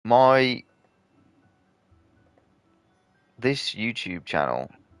This YouTube channel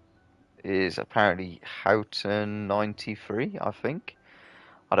is apparently Houghton93, I think.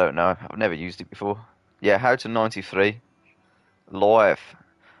 I don't know. I've never used it before. Yeah, Houghton93 live.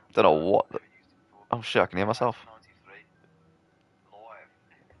 Don't know what. Oh shit! I can hear myself.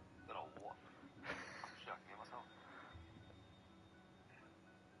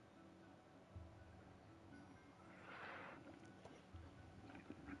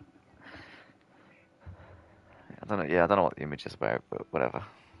 I don't know. Yeah, I don't know what the image is about, but whatever.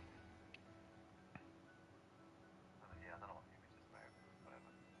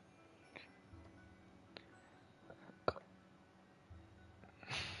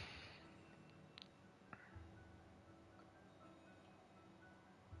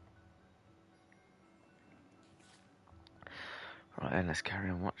 Right, then let's carry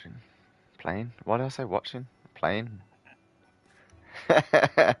on watching. Playing? Why did I say watching? Playing?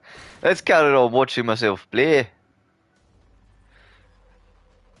 Let's carry on watching myself play.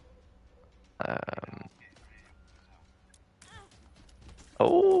 Um,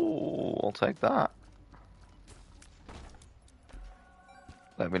 oh, I'll take that.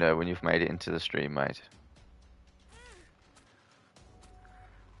 Let me know when you've made it into the stream, mate.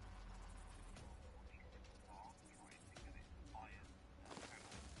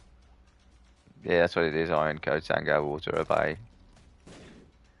 Yeah, that's what it is. Iron Code Tango Water Obey.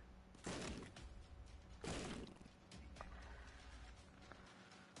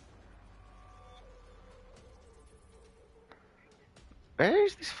 Where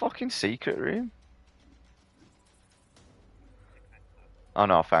is this fucking secret room? Oh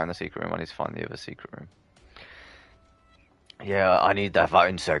no, I found the secret room. I need to find the other secret room. Yeah, I need to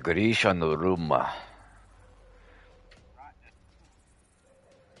find segregation room.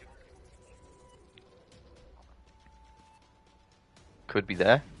 Could be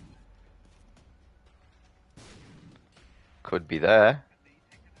there. Could be there.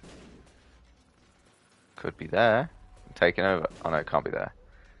 Could be there. I'm taking over. Oh no, it can't be there.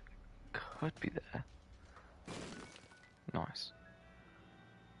 Could be there. Nice.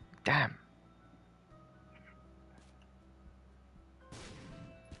 Damn.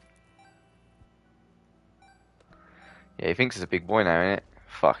 Yeah, he thinks he's a big boy now, innit?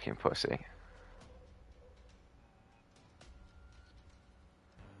 Fucking pussy.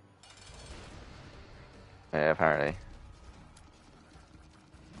 Yeah, apparently.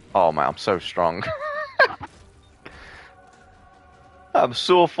 Oh man, I'm so strong. I'm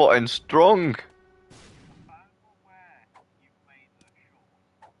so fucking strong.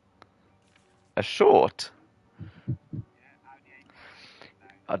 A short?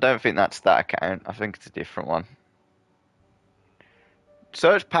 I don't think that's that account. I think it's a different one.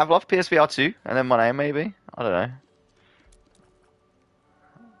 Search Pavlov PSVR2 and then my name maybe. I don't know.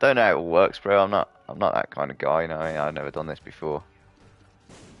 Don't know how it works, bro. I'm not that kind of guy. You know, I've never done this before.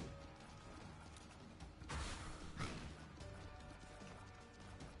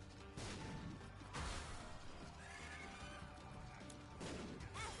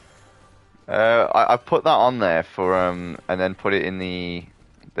 I put that on there for and then put it in the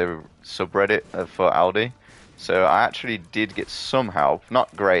subreddit for Aldi. So I actually did get some help,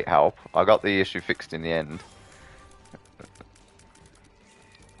 not great help. I got the issue fixed in the end.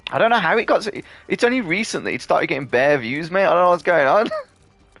 I don't know how it got. It's only recently it started getting bare views, mate. I don't know what's going on.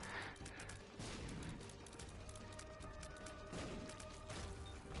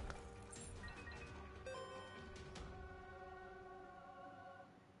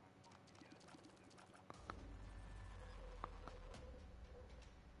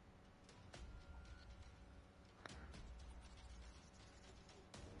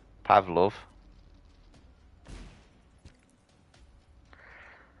 Pavlov.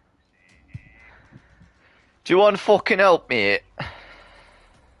 Do you want to fucking help me?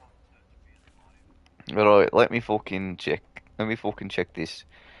 Right, let me fucking check. Let me fucking check this.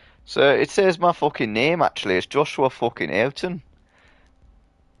 So it says my fucking name actually. It's Joshua fucking Houghton.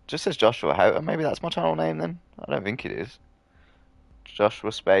 Just says Joshua Houghton. Maybe that's my channel name then. I don't think it is.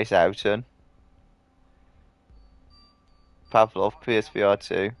 Joshua Space Houghton. Pavlov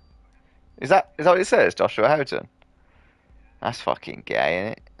PSVR2. Is that what it says? Joshua Houghton. That's fucking gay,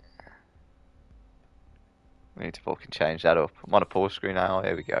 isn't it? We need to fucking change that up. I'm on a pause screen now.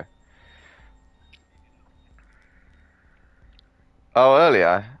 Here we go. Oh,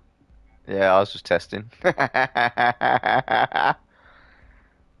 earlier. Yeah, I was just testing. Can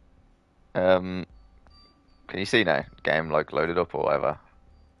you see now? Game like loaded up or whatever.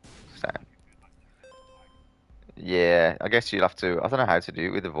 Sound. Yeah, I guess you'll have to. I don't know how to do it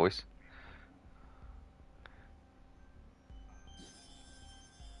with the voice.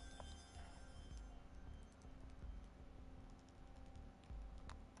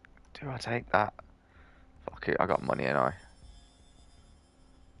 Do I take that? Fuck it, I got money and I.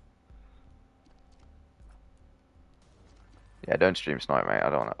 Yeah, don't stream snipe, mate. I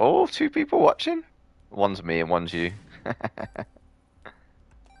don't want to. Oh, two people watching? One's me and one's you.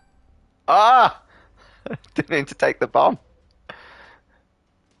 Ah! Didn't mean to take the bomb.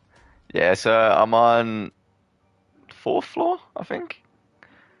 Yeah, so I'm on fourth floor, I think.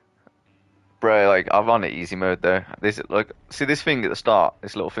 Bro, like I'm on the easy mode though. This like see this thing at the start,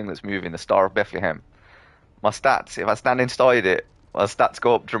 this little thing that's moving, the Star of Bethlehem. My stats, if I stand inside it, my stats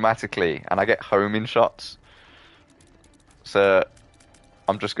go up dramatically and I get homing shots. So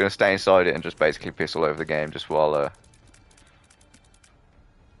I'm just gonna stay inside it and just basically piss all over the game just while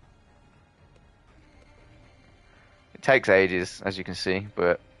it takes ages, as you can see,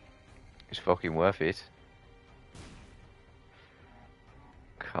 but it's fucking worth it.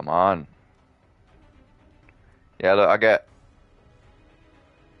 Come on. Yeah, look, I get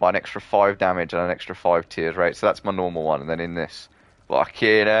an extra 5 damage and an extra 5 tears, right? So that's my normal one, and then in this,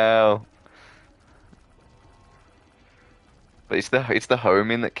 fucking hell. But it's the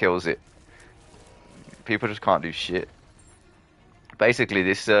homing that kills it. People just can't do shit. Basically,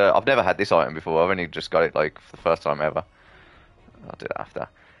 this I've never had this item before. I've only just got it like for the first time ever. I'll do it after.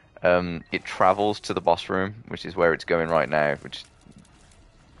 It travels to the boss room, which is where it's going right now.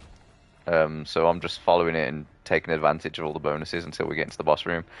 So I'm just following it and taking advantage of all the bonuses until we get into the boss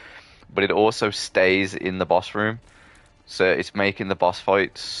room. But it also stays in the boss room, so it's making the boss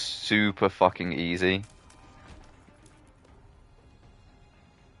fight super fucking easy.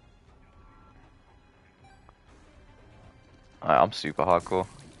 I'm super hardcore.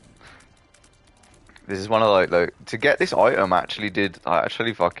 This is one of like to get this item I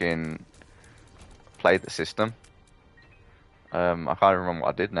actually fucking played the system. I can't remember what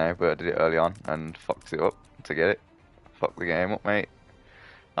I did now, but I did it early on and fucked it up to get it. Fuck the game up, mate.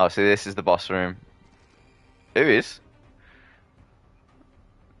 Oh, see, this is the boss room. Who is?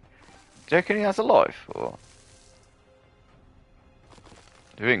 Do you reckon he has a life, or?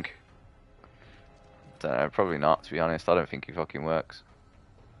 Do you think? Don't know, probably not, to be honest. I don't think he fucking works.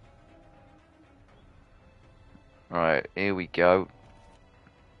 Alright, here we go.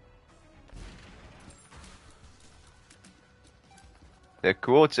 The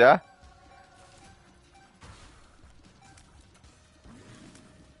quarter.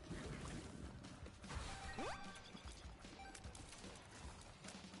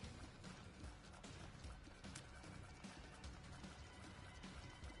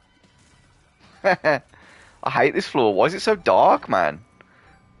 I hate this floor. Why is it so dark, man?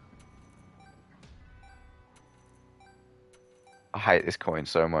 I hate this coin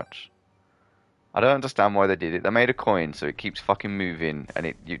so much. I don't understand why they did it. They made a coin so it keeps fucking moving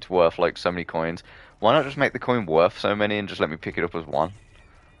and it's worth like so many coins. Why not just make the coin worth so many and just let me pick it up as one?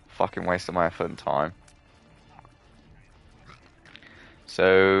 Fucking waste of my effort and time.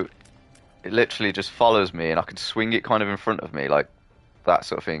 So it literally just follows me and I can swing it kind of in front of me, like that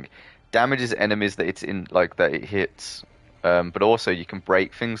sort of thing. Damages enemies that it's in, like that it hits. But also you can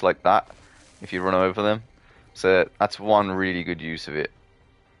break things like that if you run over them. So that's one really good use of it.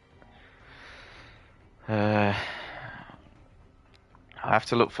 I have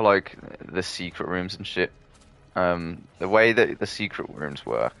to look for like the secret rooms and shit. The way that the secret rooms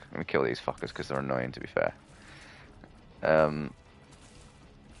work. Let me kill these fuckers because they're annoying, to be fair.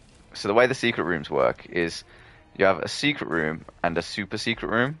 So the way the secret rooms work is you have a secret room and a super secret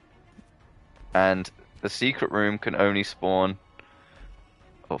room, and the secret room can only spawn.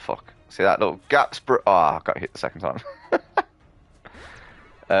 Oh fuck! See that little gap? I got hit the second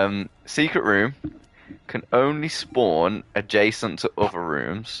time. Secret room can only spawn adjacent to other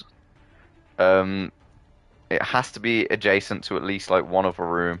rooms. It has to be adjacent to at least like one other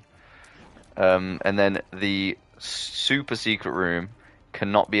room. And then the super secret room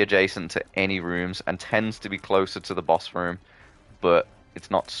cannot be adjacent to any rooms and tends to be closer to the boss room, but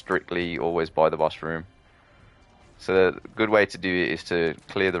it's not strictly always by the boss room. So a good way to do it is to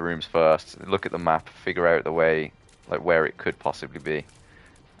clear the rooms first, look at the map, figure out the way, like where it could possibly be,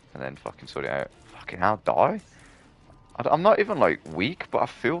 and then fucking sort it out. Fucking hell, die? I'm not even like weak, but I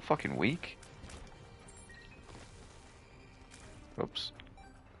feel fucking weak. Oops.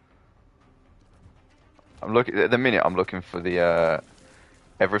 I'm looking at the minute. I'm looking for the.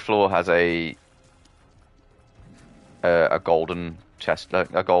 Every floor has a golden chest,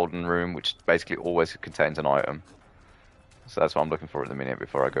 a golden room, which basically always contains an item. So that's what I'm looking for at the minute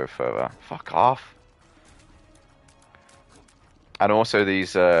before I go further. Fuck off. And also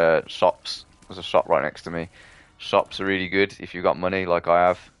these shops. There's a shop right next to me. Shops are really good if you've got money, like I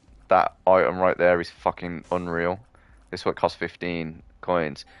have. That item right there is fucking unreal. This one costs 15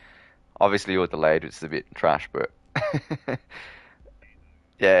 coins. Obviously you're delayed, which is a bit trash, but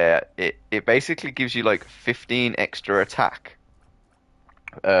yeah, it basically gives you like 15 extra attack.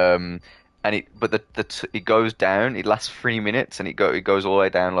 Um, and it goes down. It lasts 3 minutes, and it goes all the way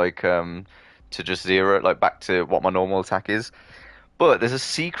down like to just zero, like back to what my normal attack is. But there's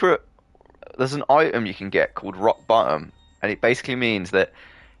an item you can get called Rock Bottom, and it basically means that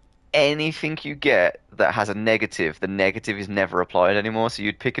anything you get that has a negative, the negative is never applied anymore. So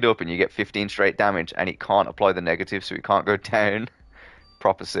you'd pick it up and you get 15 straight damage, and it can't apply the negative, so it can't go down.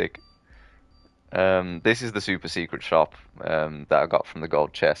 Proper sick. This is the super secret shop that I got from the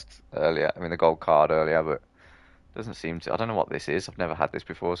gold chest earlier. I mean, the gold card earlier, but doesn't seem to. I don't know what this is. I've never had this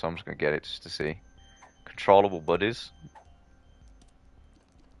before, so I'm just gonna get it just to see. Controllable buddies.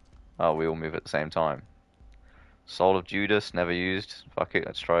 Oh, we all move at the same time. Soul of Judas, never used. Fuck it,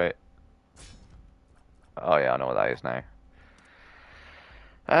 let's try it. Oh yeah, I know what that is now.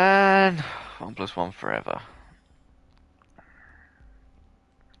 And 1+1 forever.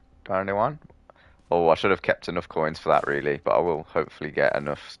 Got anyone? Oh, I should have kept enough coins for that really, but I will hopefully get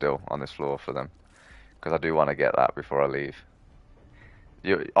enough still on this floor for them. Because I do want to get that before I leave.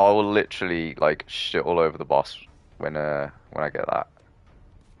 I will literally like shit all over the boss when I get that.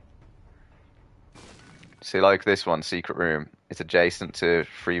 See, like this one, secret room. It's adjacent to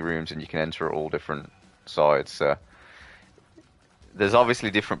 3 rooms, and you can enter at all different sides. So there's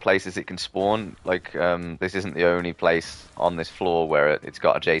obviously different places it can spawn. Like this isn't the only place on this floor where it's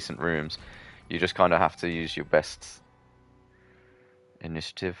got adjacent rooms. You just kind of have to use your best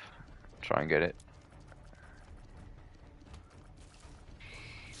initiative, try and get it.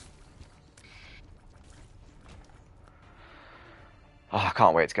 Oh, I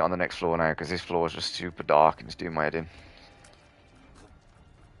can't wait to get on the next floor now because this floor is just super dark and it's doing my head in.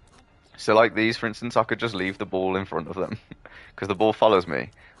 So like these, for instance, I could just leave the ball in front of them because the ball follows me.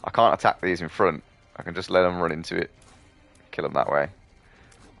 I can't attack these in front. I can just let them run into it, kill them that way.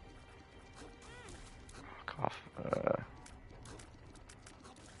 Fuck off.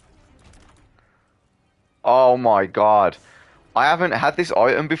 Oh my god. I haven't had this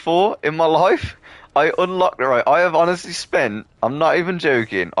item before in my life. I unlocked it right. I have honestly spent, I'm not even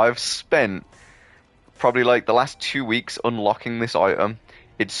joking, I've spent probably like the last 2 weeks unlocking this item.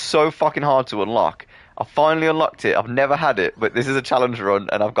 It's so fucking hard to unlock. I finally unlocked it. I've never had it, but this is a challenge run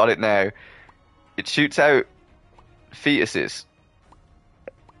and I've got it now. It shoots out fetuses,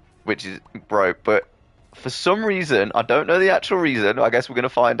 which is broke, but for some reason, I don't know the actual reason, I guess we're going to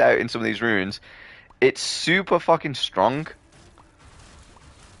find out in some of these runes, it's super fucking strong.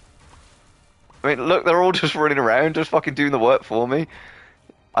 I mean, look, they're all just running around, just fucking doing the work for me.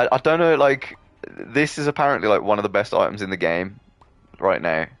 I don't know, like, this is apparently like one of the best items in the game right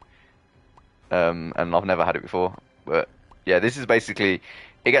now. And I've never had it before. But yeah, this is basically,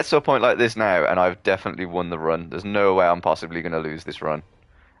 it gets to a point like this now, and I've definitely won the run. There's no way I'm possibly going to lose this run.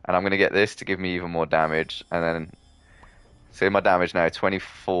 And I'm going to get this to give me even more damage. And then, see my damage now,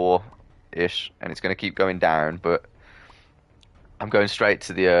 24-ish, and it's going to keep going down, but I'm going straight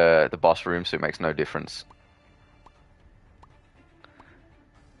to the boss room, so it makes no difference.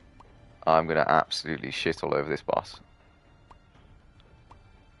 I'm gonna absolutely shit all over this boss.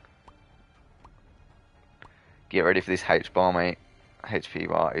 Get ready for this H bar, mate. HP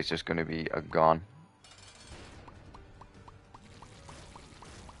bar is just gonna be a gone.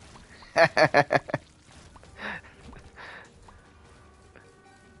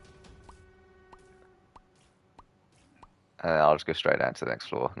 I'll just go straight down to the next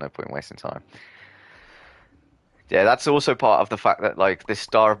floor. No point in wasting time. Yeah, that's also part of the fact that like this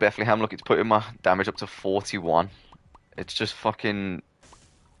Star of Bethlehem, look, it's putting my damage up to 41. It's just fucking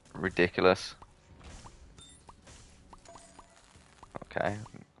ridiculous. Okay.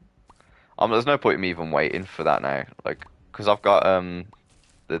 There's no point in me even waiting for that now, like, because I've got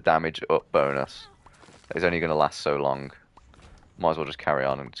the damage up bonus. It's only gonna last so long. Might as well just carry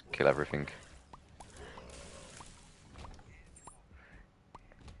on and just kill everything.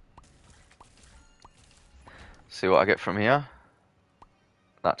 See what I get from here.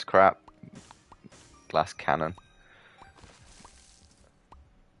 That's crap. Glass cannon.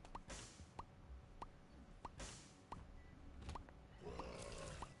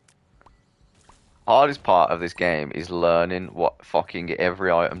 Hardest part of this game is learning what fucking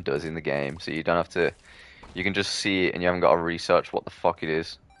every item does in the game, so you don't have to, you can just see it and you haven't got to research what the fuck it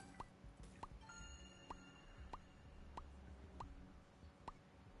is.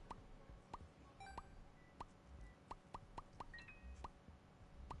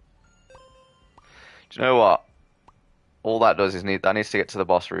 Do you know what? all that does is that needs to get to the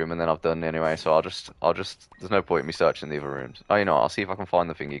boss room, and then I've done anyway. So I'll just. There's no point in me searching the other rooms. Oh, you know what? I'll see if I can find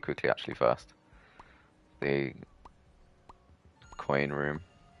the thingy quickly actually first. The coin room.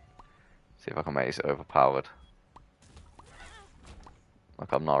 See if I can make it overpowered.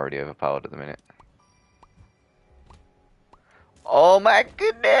 Like I'm not already overpowered at the minute. Oh my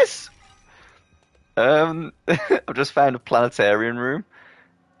goodness! I've just found a planetarium room.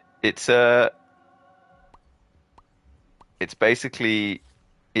 It's it's basically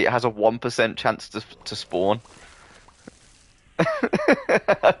it has a 1% chance to spawn.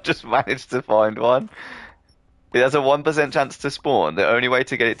 I've just managed to find one. It has a 1% chance to spawn. The only way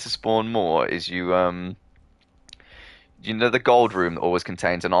to get it to spawn more is you know the gold room that always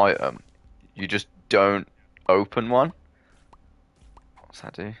contains an item. You just don't open one. What's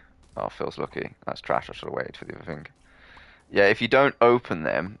that do? Oh, feels lucky. That's trash. I should have waited for the other thing. Yeah, if you don't open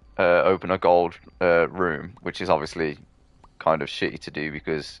them, open a gold room, which is obviously kind of shitty to do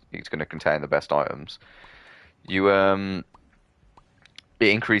because it's going to contain the best items. You it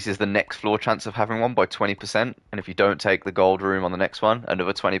increases the next floor chance of having one by 20%, and if you don't take the gold room on the next one,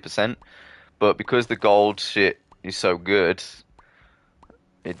 another 20%. But because the gold shit is so good,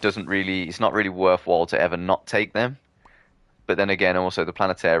 it's not really worthwhile to ever not take them. But then again, also the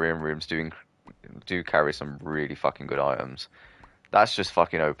planetarium rooms do carry some really fucking good items. That's just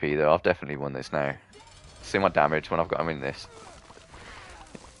fucking OP though. I've definitely won this now. See my damage when I've got them in this.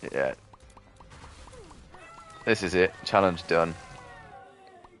 Yeah. This is it. Challenge done.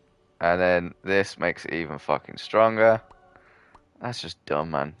 And then this makes it even fucking stronger. That's just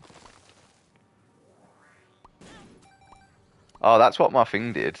dumb, man. Oh, that's what my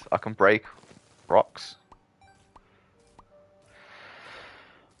thing did. I can break rocks.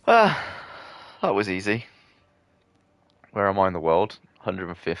 Ah, that was easy. Where am I in the world?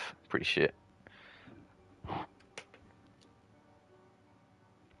 105th. Pretty shit.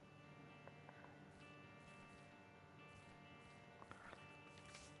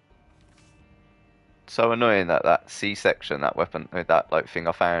 So annoying that C section, that weapon, that like thing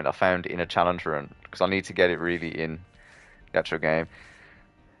I found in a challenge run because I need to get it really in the actual game.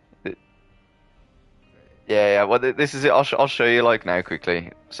 Yeah. Well, this is it. I'll show you like now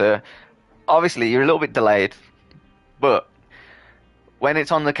quickly. So obviously you're a little bit delayed, but when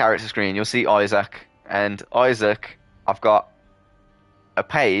it's on the character screen, you'll see Isaac, and Isaac, I've got a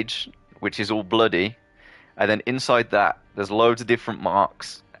page which is all bloody, and then inside that there's loads of different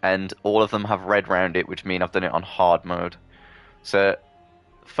marks, and all of them have red round it, which mean I've done it on hard mode. So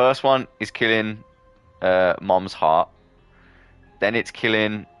first one is killing Mom's heart. Then it's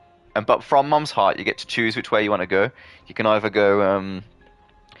killing, but from Mom's heart you get to choose which way you want to go. You can either go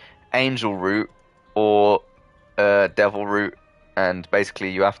angel route or devil route, and basically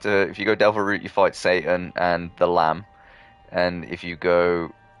you have to, if you go devil route you fight Satan and the lamb, and if you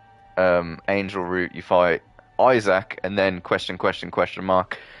go angel route you fight Isaac and then question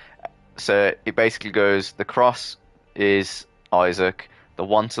mark. So it basically goes, the cross is Isaac, the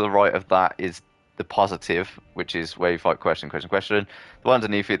one to the right of that is the positive, which is where you fight question. The one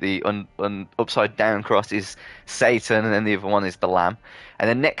underneath it, the upside down cross, is Satan, and then the other one is the lamb. And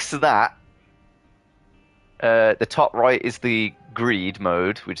then next to that, the top right is the greed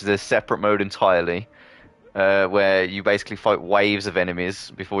mode, which is a separate mode entirely, where you basically fight waves of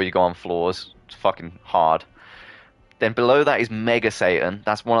enemies before you go on floors. It's fucking hard. Then below that is Mega Satan.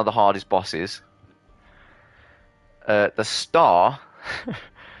 That's one of the hardest bosses. The star,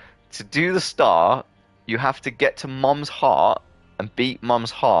 to do the star, you have to get to Mom's heart and beat Mom's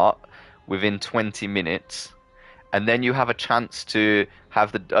heart within 20 minutes. And then you have a chance to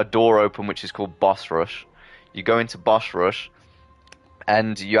have a door open, which is called Boss Rush. You go into Boss Rush,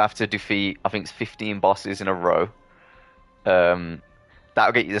 and you have to defeat, I think it's 15 bosses in a row.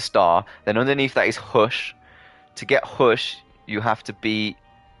 That'll get you the star. Then underneath that is Hush. To get Hush, you have to beat...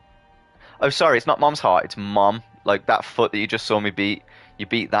 Oh, sorry, it's not Mom's heart, it's Mom. Like that foot that you just saw me beat. You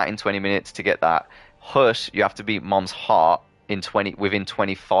beat that in 20 minutes to get that. Hush, you have to beat Mom's heart within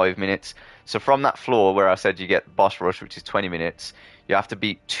 25 minutes. So from that floor where I said you get Boss Rush, which is 20 minutes, you have to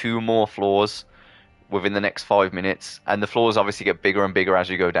beat 2 more floors within the next 5 minutes. And the floors obviously get bigger and bigger as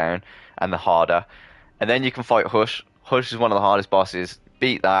you go down, and the harder. And then you can fight Hush. Hush is one of the hardest bosses.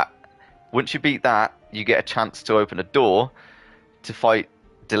 Beat that. Once you beat that, you get a chance to open a door to fight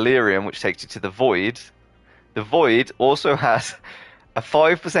Delirium, which takes you to the Void. The Void also has a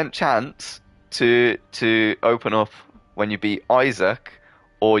 5% chance to open up when you beat Isaac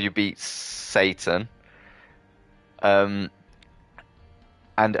or you beat Satan. And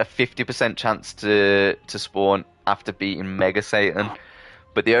a 50% chance to spawn after beating Mega Satan.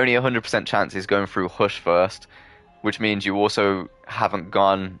 But the only 100% chance is going through Hush first. which means you also haven't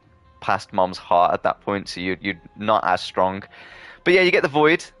gone past Mom's heart at that point, so you're not as strong. But yeah, you get the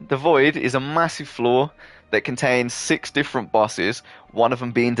Void. The Void is a massive floor that contains 6 different bosses, one of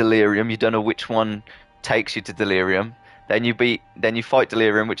them being Delirium. You don't know which one takes you to Delirium. Then you fight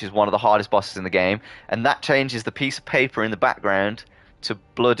Delirium, which is one of the hardest bosses in the game, and that changes the piece of paper in the background to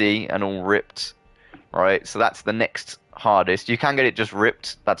bloody and all ripped. Right, so that's the next hardest. You can get it just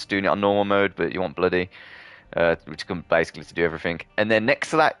ripped. That's doing it on normal mode, but you want bloody, which can basically to do everything. And then next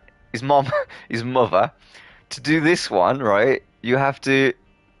to that is is Mother. To do this one, right, you have to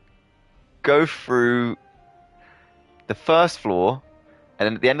go through the first floor, and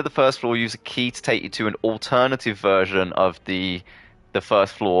then at the end of the first floor, use a key to take you to an alternative version of the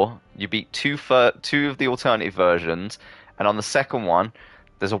first floor. You beat two of the alternative versions, and on the second one,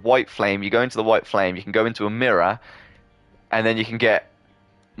 there's a white flame. You go into the white flame, you can go into a mirror, and then you can get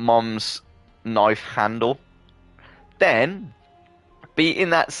Mom's knife handle. Then,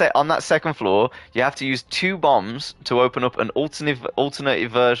 beating that set on that second floor, you have to use 2 bombs to open up an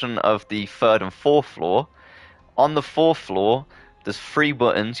alternative version of the third and fourth floor. On the fourth floor, there's 3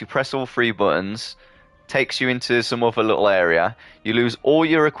 buttons. You press all 3 buttons, takes you into some other little area. You lose all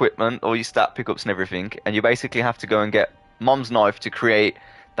your equipment, all your stat pickups and everything, and you basically have to go and get Mom's knife to create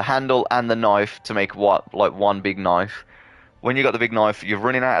the handle and the knife to make like one big knife. When you got the big knife, you're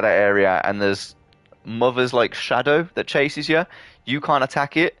running out of that area, and there's Mother's like shadow that chases you. You can't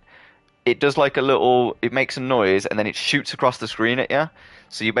attack it. It does like it makes a noise, and then it shoots across the screen at you.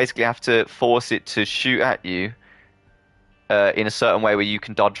 So you basically have to force it to shoot at you in a certain way where you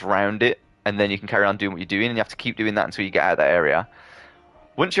can dodge around it, and then you can carry on doing what you're doing, and you have to keep doing that until you get out of that area.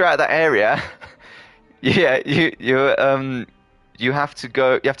 Once you're out of that area, yeah, you have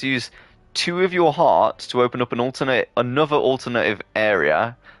to use 2 of your hearts to open up another alternative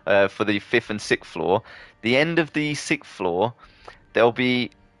area for the 5th and 6th floor. The end of the 6th floor, there'll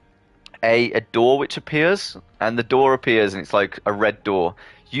be a door which appears, and the door appears, and it's like a red door.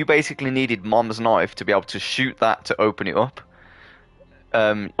 You basically needed Mom's knife to be able to shoot that to open it up.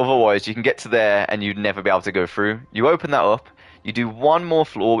 Otherwise, you can get to there and you'd never be able to go through. You open that up. You do one more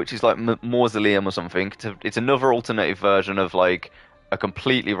floor, which is like Mausoleum or something. It's another alternative version of like a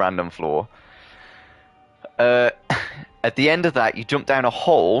completely random floor. At the end of that, you jump down a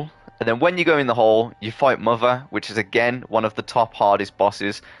hole, and then when you go in the hole, you fight Mother, which is again one of the top hardest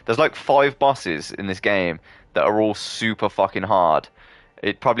bosses. There's like 5 bosses in this game that are all super fucking hard.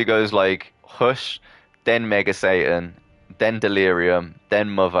 It probably goes like Hush, then Mega Satan, then Delirium,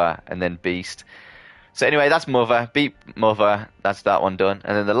 then Mother, and then Beast. So anyway, that's Mother. Beat Mother. That's that one done.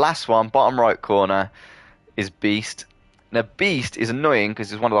 And then the last one, bottom right corner, is Beast. Now, Beast is annoying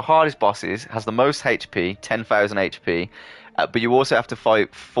because it's one of the hardest bosses, has the most HP, 10,000 HP, but you also have to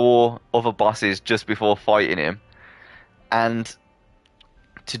fight 4 other bosses just before fighting him. And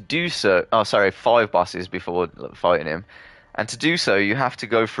to do so... Oh, sorry, 5 bosses before fighting him. And to do so, you have to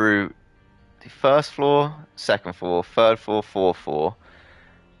go through the 1st floor, 2nd floor, 3rd floor, 4th floor,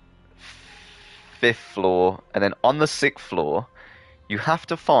 5th floor, and then on the 6th floor, you have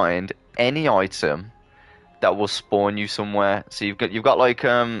to find any item that will spawn you somewhere. So you've got like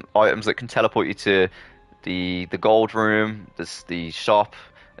items that can teleport you to the gold room, the shop,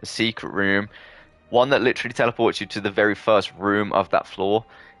 a secret room, one that literally teleports you to the very first room of that floor.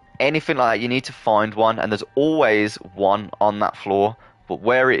 Anything like that, you need to find one, and there's always one on that floor, but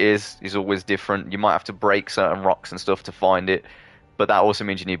where it is always different. You might have to break certain rocks and stuff to find it, but that also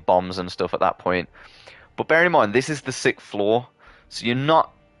means you need bombs and stuff at that point. But bear in mind, this is the 6th floor, so you're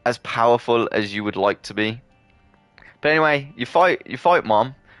not as powerful as you would like to be. But anyway, you fight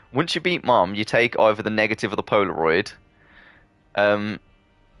Mom. Once you beat Mom, you take either the negative or the Polaroid.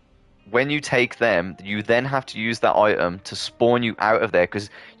 When you take them, you then have to use that item to spawn you out of there, because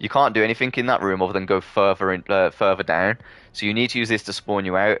you can't do anything in that room other than go further down. So you need to use this to spawn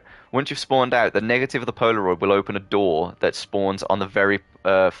you out. Once you've spawned out, the negative of the Polaroid will open a door that spawns on the very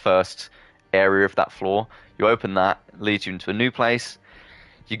first area of that floor. You open that, leads you into a new place.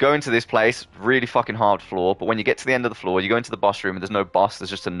 You go into this place, really fucking hard floor, but when you get to the end of the floor, you go into the boss room and there's no boss, there's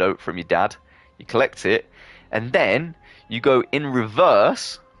just a note from your dad. You collect it, and then you go in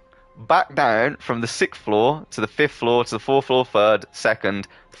reverse, back down from the 6th floor to the 5th floor to the 4th floor, 3rd, 2nd,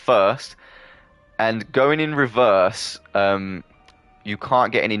 1st, and going in reverse, you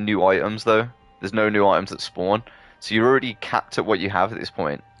can't get any new items though. There's no new items that spawn, so you're already capped at what you have at this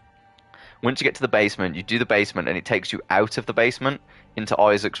point. Once you get to the basement, you do the basement, and it takes you out of the basement into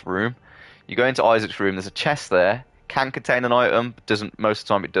Isaac's room. You go into Isaac's room, there's a chest there, can contain an item, doesn't most of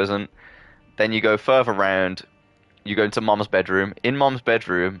the time it doesn't. Then you go further around, you go into mom's bedroom. In mom's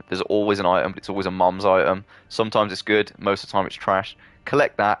bedroom, there's always an item, but it's always a mom's item. Sometimes it's good, most of the time it's trash.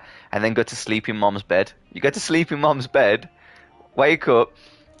 Collect that, and then go to sleep in mom's bed. You go to sleep in mom's bed, wake up,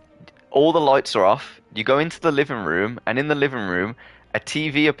 all the lights are off. You go into the living room, and in the living room, a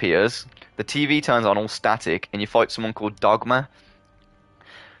TV appears. The TV turns on all static, and you fight someone called Dogma.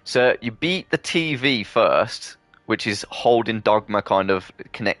 So you beat the TV first, which is holding Dogma kind of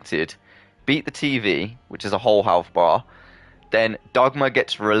connected. Beat the TV, which is a whole health bar. Then Dogma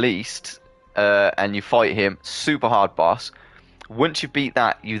gets released, and you fight him. Super hard boss. Once you beat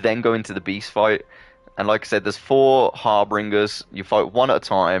that, you then go into the beast fight. And like I said, there's 4 Harbingers. You fight one at a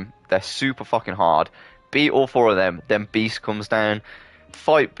time. They're super fucking hard. Beat all 4 of them. Then Beast comes down.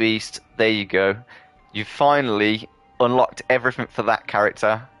 Fight Beast. There you go. You finally unlocked everything for that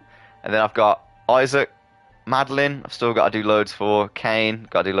character. And then I've got Isaac, Madeline. I've still got to do loads for. Cain.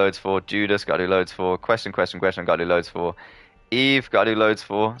 Got to do loads for. Judas. Got to do loads for. Question. Got to do loads for. Eve. Got to do loads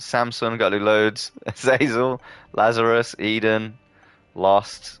for. Samson. Got to do loads. Azazel. Lazarus. Eden.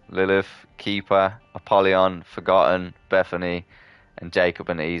 Lost, Lilith, Keeper, Apollyon, Forgotten, Bethany, and Jacob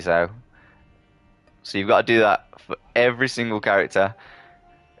and Esau. So you've got to do that for every single character.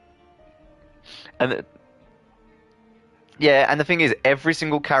 And yeah, and the thing is, every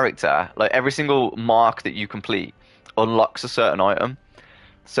single character, like every single mark that you complete, unlocks a certain item.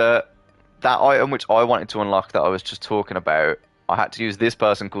 So that item which I wanted to unlock that I was just talking about, I had to use this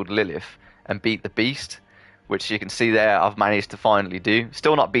person called Lilith and beat the beast, which you can see there I've managed to finally do.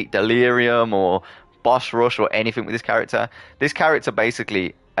 Still not beat Delirium or Boss Rush or anything with this character. This character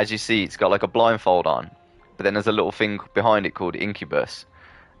basically, as you see, it's got like a blindfold on, but then there's a little thing behind it called Incubus.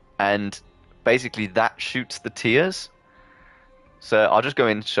 And basically that shoots the tears. So I'll just go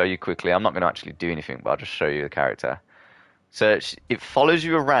in and show you quickly. I'm not going to actually do anything, but I'll just show you the character. So it follows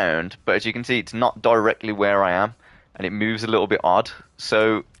you around, but as you can see, it's not directly where I am, and it moves a little bit odd.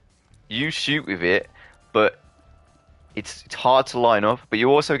 So you shoot with it, but it's hard to line up. But you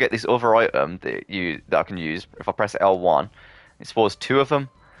also get this other item that I can use. If I press L1, it spawns 2 of them,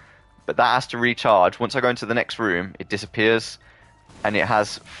 but that has to recharge. Once I go into the next room, it disappears, and it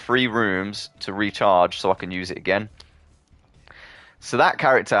has 3 rooms to recharge, so I can use it again. So that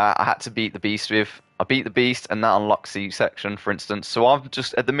character I had to beat the beast with. I beat the beast, and that unlocks the section, for instance. So I'm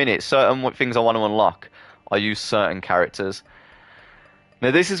just, at the minute, certain things I want to unlock, I use certain characters. Now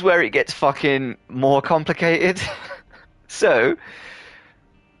this is where it gets fucking more complicated. So,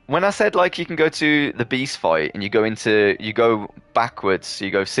 when I said like you can go to the beast fight and you go backwards, so you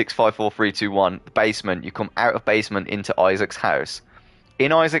go 6, 5, 4, 3, 2, 1, the basement, you come out of basement into Isaac's house.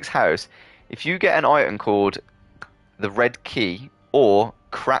 In Isaac's house, if you get an item called the red key or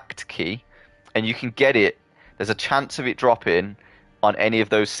cracked key, and you can get it, there's a chance of it dropping on any of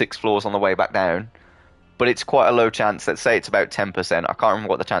those 6 floors on the way back down, but it's quite a low chance. Let's say it's about 10%. I can't remember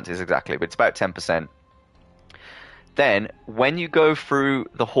what the chance is exactly, but it's about 10%. Then, when you go through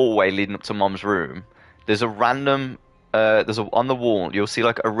the hallway leading up to Mom's room, there's a random, on the wall, you'll see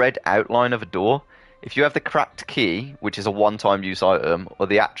like a red outline of a door. If you have the cracked key, which is a one-time use item, or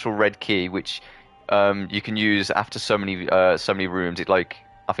the actual red key, which you can use after so many rooms,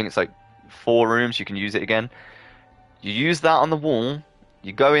 I think it's like 4 rooms, you can use it again. You use that on the wall,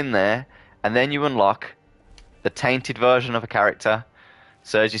 you go in there, and then you unlock the tainted version of a character.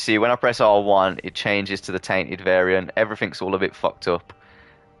 So as you see, when I press R1, it changes to the tainted variant. Everything's all a bit fucked up.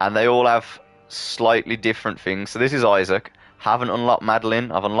 And they all have slightly different things. So this is Isaac. Haven't unlocked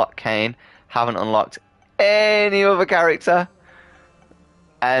Madeline. I've unlocked Cain. Haven't unlocked any other character.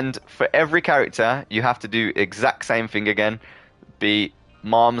 And for every character, you have to do exact same thing again. Be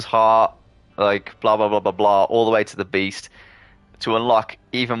Mom's heart, like blah, blah, blah, blah, blah, all the way to the beast to unlock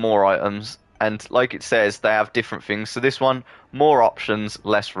even more items. And like it says, they have different things. So this one, more options,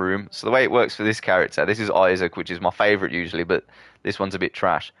 less room. So the way it works for this character, this is Isaac, which is my favourite usually, but this one's a bit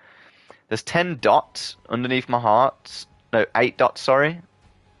trash. There's 10 dots underneath my heart. No, 8 dots, sorry.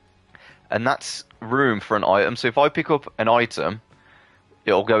 And that's room for an item. So if I pick up an item,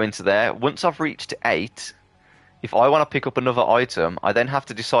 it'll go into there. Once I've reached 8, if I want to pick up another item, I then have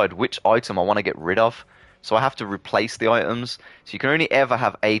to decide which item I want to get rid of. So I have to replace the items. So you can only ever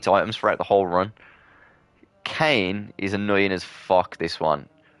have 8 items throughout the whole run. Cain is annoying as fuck, this one.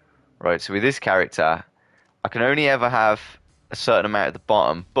 Right, so with this character, I can only ever have a certain amount at the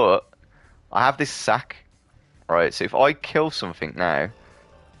bottom, but I have this sack. Right, so if I kill something now,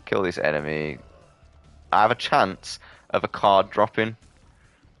 kill this enemy, I have a chance of a card dropping.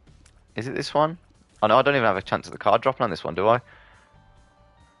 Is it this one? Oh no, I don't even have a chance of the card dropping on this one, do I?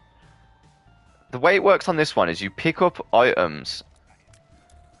 The way it works on this one is you pick up items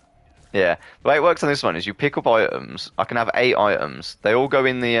Yeah, the way it works on this one is you pick up items. I can have 8 items. They all go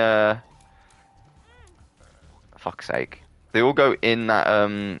in the fuck's sake. They all go in that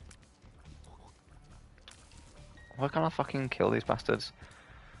why can't I fucking kill these bastards?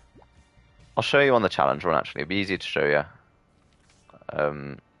 I'll show you on the challenge run actually. It'd be easier to show you.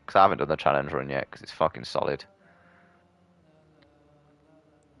 Because I haven't done the challenge run yet because it's fucking solid.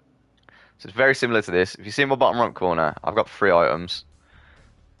 So it's very similar to this. If you see in my bottom right corner, I've got 3 items.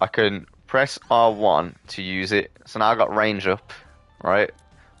 I can press R1 to use it. So now I've got range up, right?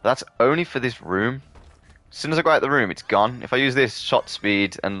 That's only for this room. As soon as I go out the room, it's gone. If I use this, shot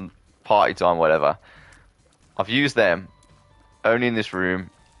speed and party time, whatever, I've used them only in this room.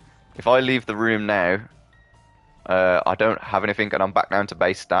 If I leave the room now, I don't have anything and I'm back down to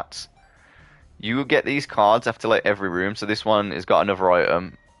base stats. You will get these cards after like every room. So this one has got another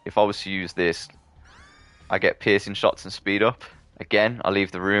item. If I was to use this, I get piercing shots and speed up. Again, I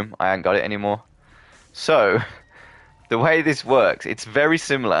leave the room. I ain't got it anymore. So, the way this works, it's very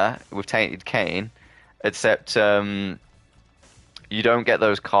similar with Tainted Cane, except you don't get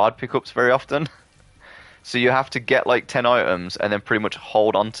those card pickups very often. So you have to get like 10 items and then pretty much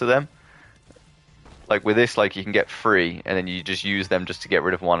hold on to them. Like with this, like you can get 3 and then you just use them just to get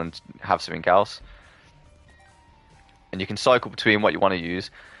rid of one and have something else. And you can cycle between what you want to use.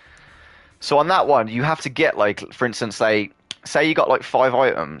 So on that one, you have to get like, for instance, say you got like 5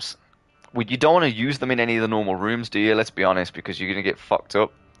 items. Well, you don't want to use them in any of the normal rooms, do you? Let's be honest, because you're gonna get fucked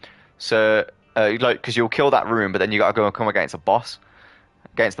up. So, because you'll kill that room, but then you gotta go and come against a boss.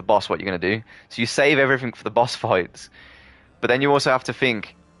 Against the boss, what you're gonna do? So you save everything for the boss fights, but then you also have to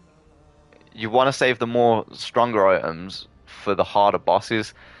think. You want to save the more stronger items for the harder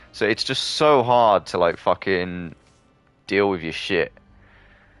bosses. So it's just so hard to like fucking deal with your shit.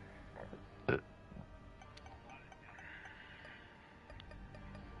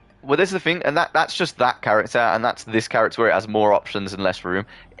 Well, this is the thing, and that's just that character, and that's this character where it has more options and less room.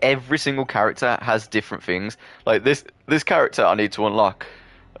 Every single character has different things. Like this character I need to unlock.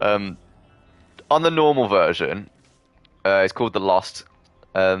 Um, on the normal version, it's called the Lost.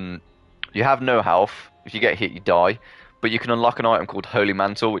 You have no health. If you get hit, you die. But you can unlock an item called Holy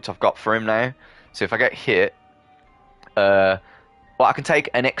Mantle, which I've got for him now. So if I get hit, well, I can take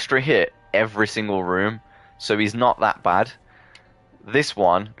an extra hit every single room. So he's not that bad. This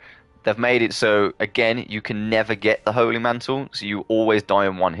one, they've made it so, again, you can never get the Holy Mantle. So you always die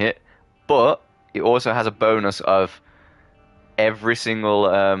in one hit. But it also has a bonus of every single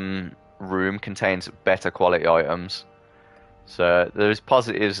room contains better quality items. So there's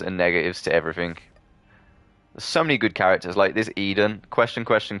positives and negatives to everything. There's so many good characters, like this Eden. Question,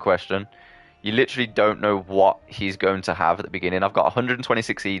 question, question. You literally don't know what he's going to have at the beginning. I've got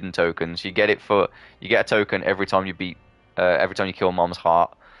 126 Eden tokens. You get a token every time you every time you kill Mom's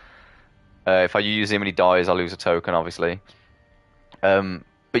heart. If I use him and he dies, I lose a token, obviously.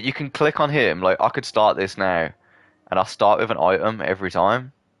 But you can click on him. Like I could start this now, and I'll start with an item every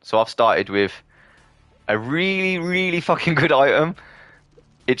time. So I've started with a really, really fucking good item.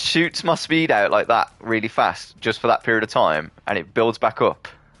 It shoots my speed out like that really fast just for that period of time, and it builds back up.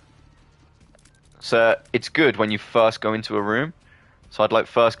 So it's good when you first go into a room. So I'd like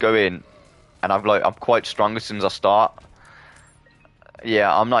first go in, and I'm quite strong as soon as I start.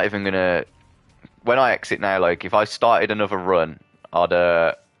 Yeah, I'm not even gonna. When I exit now, like if I started another run,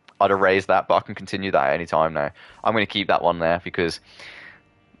 I'd erase that, but I can continue that at any time now. I'm gonna keep that one there because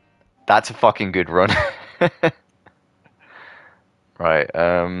that's a fucking good run. Right,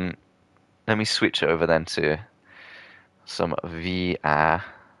 let me switch over then to some VR.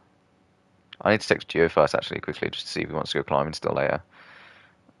 I need to text Geo first, actually, quickly, just to see if he wants to go climbing still later.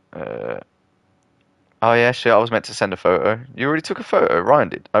 Oh yeah, shit, I was meant to send a photo. You already took a photo? Ryan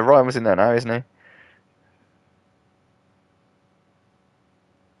did. Oh, Ryan was in there now, isn't he?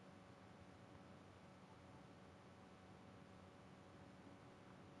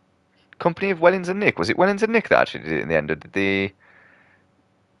 Company of Wellings and Nick. Was it Wellings and Nick that actually did it in the end, or did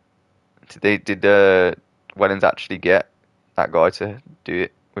Wellings actually get that guy to do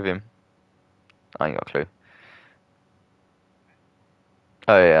it with him? I ain't got a clue.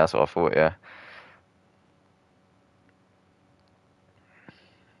 Oh yeah, that's what I thought, yeah.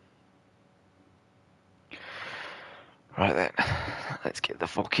 Right then, let's get the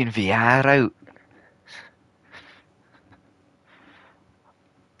fucking VR out.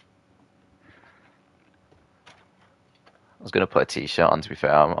 I was gonna put a t-shirt on, to be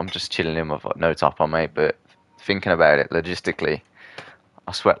fair. I'm just chilling in with no top on, mate, but thinking about it logistically,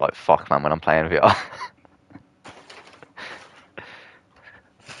 I sweat like fuck, man, when I'm playing VR.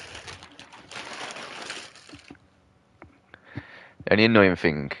 The only annoying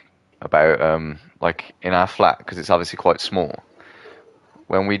thing about like in our flat because it's obviously quite small.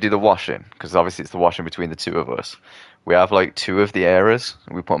 When we do the washing, because obviously it's the washing between the two of us, we have like two of the areas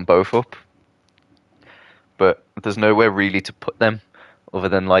and we put them both up, but there's nowhere really to put them other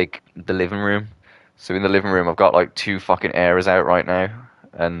than like the living room. So in the living room, I've got like two fucking areas out right now,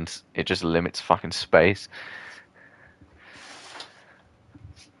 and it just limits fucking space.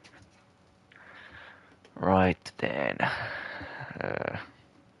 Right then. Uh,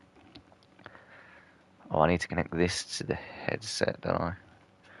 oh, I need to connect this to the headset, don't I?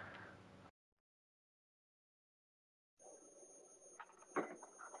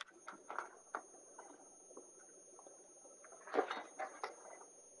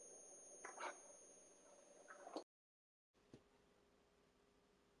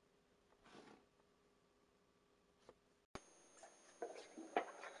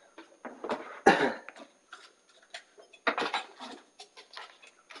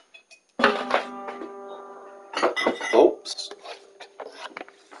 Oops.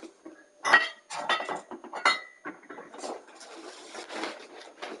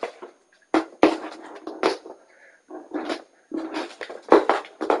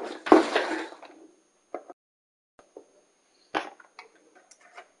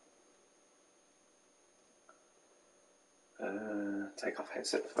 Take off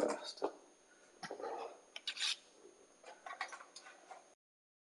headset first.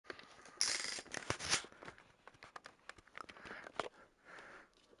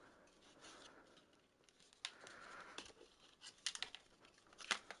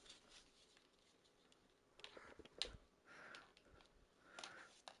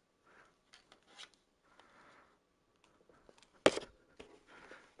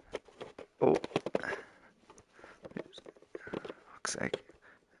 Oh, fuck's sake.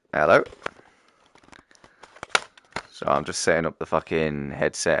 Hello. So I'm just setting up the fucking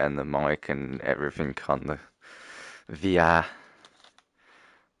headset and the mic and everything on the VR.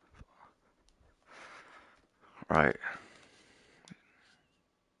 Right.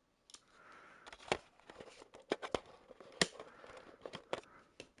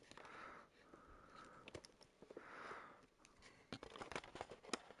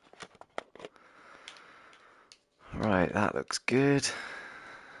 Right, that looks good.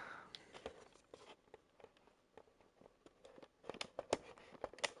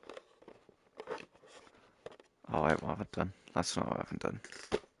 Oh wait, what have I done? That's not what I haven't done.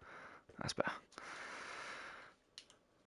 That's better.